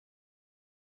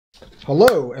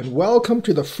Hello and welcome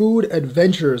to the Food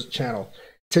Adventures channel.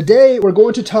 Today we're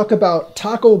going to talk about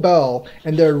Taco Bell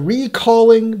and they're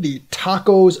recalling the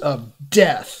tacos of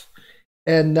death.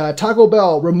 And Taco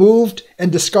Bell removed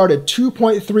and discarded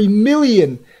 2.3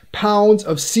 million pounds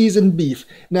of seasoned beef.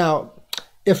 Now,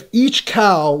 if each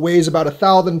cow weighs about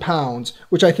 1,000 pounds,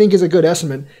 which I think is a good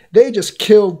estimate, they just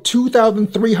killed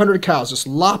 2,300 cows, just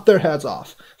lopped their heads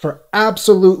off for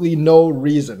absolutely no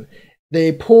reason.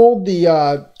 They pulled the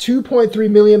 2.3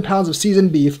 million pounds of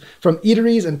seasoned beef from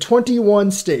eateries in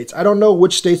 21 states. I don't know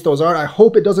which states those are. I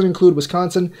hope it doesn't include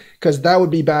Wisconsin because that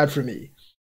would be bad for me.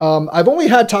 I've only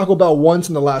had Taco Bell once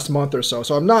in the last month or so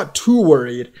I'm not too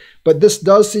worried, but this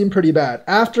does seem pretty bad.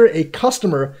 After a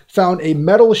customer found a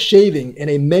metal shaving in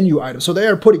a menu item. So they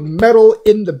are putting metal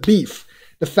in the beef,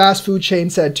 the fast food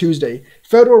chain said Tuesday.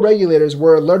 Federal regulators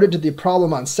were alerted to the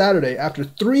problem on Saturday after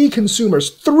three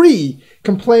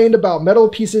complained about metal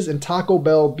pieces in Taco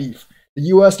Bell beef, the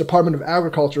U.S. Department of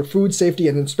Agriculture, Food Safety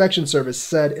and Inspection Service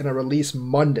said in a release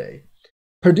Monday.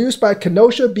 Produced by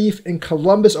Kenosha Beef in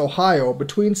Columbus, Ohio,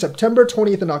 between September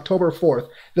 20th and October 4th,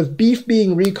 the beef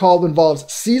being recalled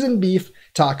involves seasoned beef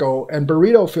taco and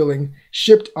burrito filling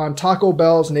shipped on Taco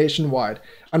Bells nationwide.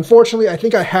 Unfortunately, I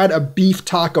think I had a beef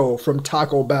taco from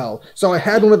Taco Bell, so I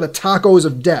had one of the tacos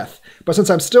of death. But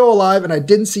since I'm still alive and I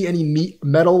didn't see any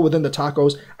metal within the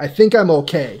tacos, I think I'm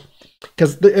okay.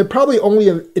 Because it probably only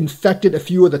infected a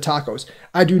few of the tacos.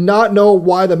 I do not know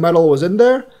why the metal was in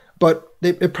there, but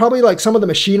it probably, like, some of the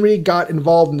machinery got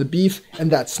involved in the beef,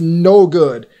 and that's no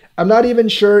good. I'm not even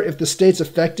sure if the states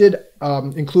affected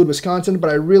include Wisconsin, but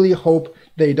I really hope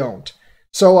they don't.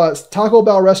 So Taco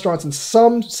Bell restaurants in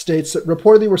some states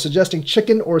reportedly were suggesting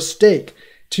chicken or steak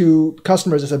to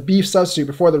customers as a beef substitute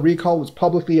before the recall was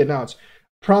publicly announced,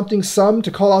 prompting some to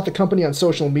call out the company on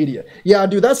social media. Yeah,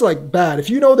 dude, that's like bad.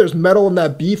 If you know there's metal in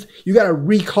that beef, you gotta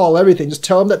recall everything. Just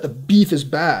tell them that the beef is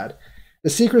bad. The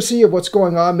secrecy of what's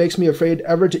going on makes me afraid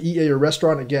ever to eat at your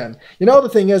restaurant again. You know, the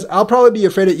thing is, I'll probably be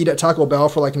afraid to eat at Taco Bell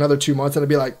for like another 2 months, and I'll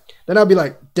be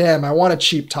like, damn, I want a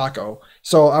cheap taco.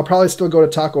 So I'll probably still go to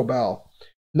Taco Bell.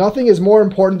 Nothing is more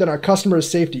important than our customers'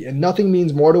 safety, and nothing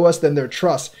means more to us than their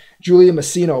trust, Julia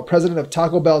Messino, president of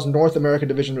Taco Bell's North America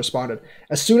division, responded.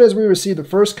 As soon as we received the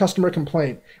first customer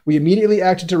complaint, we immediately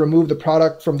acted to remove the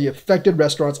product from the affected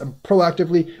restaurants and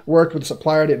proactively worked with the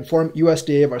supplier to inform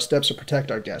USDA of our steps to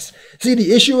protect our guests. See,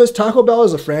 the issue is Taco Bell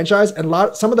is a franchise, and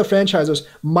some of the franchisors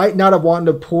might not have wanted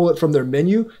to pull it from their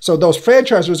menu, so those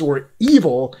franchisors were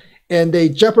evil, and they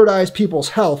jeopardized people's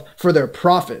health for their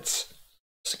profits.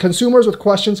 Consumers with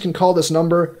questions can call this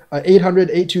number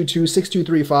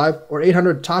 800-822-6235 or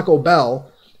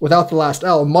 800-TACO-BELL without the last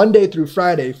L, Monday through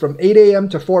Friday from 8 a.m.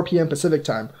 to 4 p.m. Pacific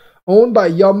time. Owned by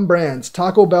Yum Brands,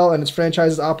 Taco Bell and its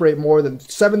franchises operate more than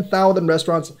 7,000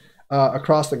 restaurants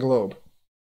across the globe.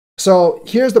 So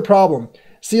here's the problem.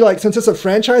 See, like, since it's a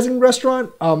franchising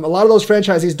restaurant, a lot of those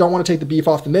franchisees don't want to take the beef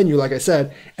off the menu, like I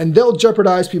said, and they'll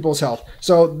jeopardize people's health.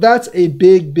 So that's a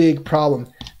big, big problem.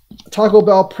 Taco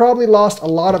Bell probably lost a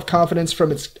lot of confidence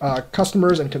from its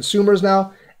customers and consumers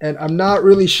now, and I'm not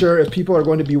really sure if people are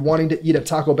going to be wanting to eat at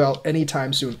Taco Bell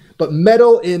anytime soon. But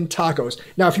metal in tacos.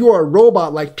 Now, if you are a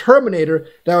robot like Terminator,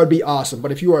 that would be awesome.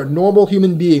 But if you are a normal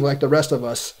human being like the rest of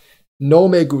us, no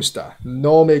me gusta.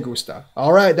 No me gusta.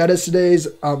 All right, that is today's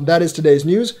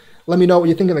news. Let me know what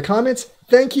you think in the comments.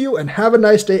 Thank you, and have a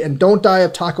nice day, and don't die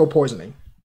of taco poisoning.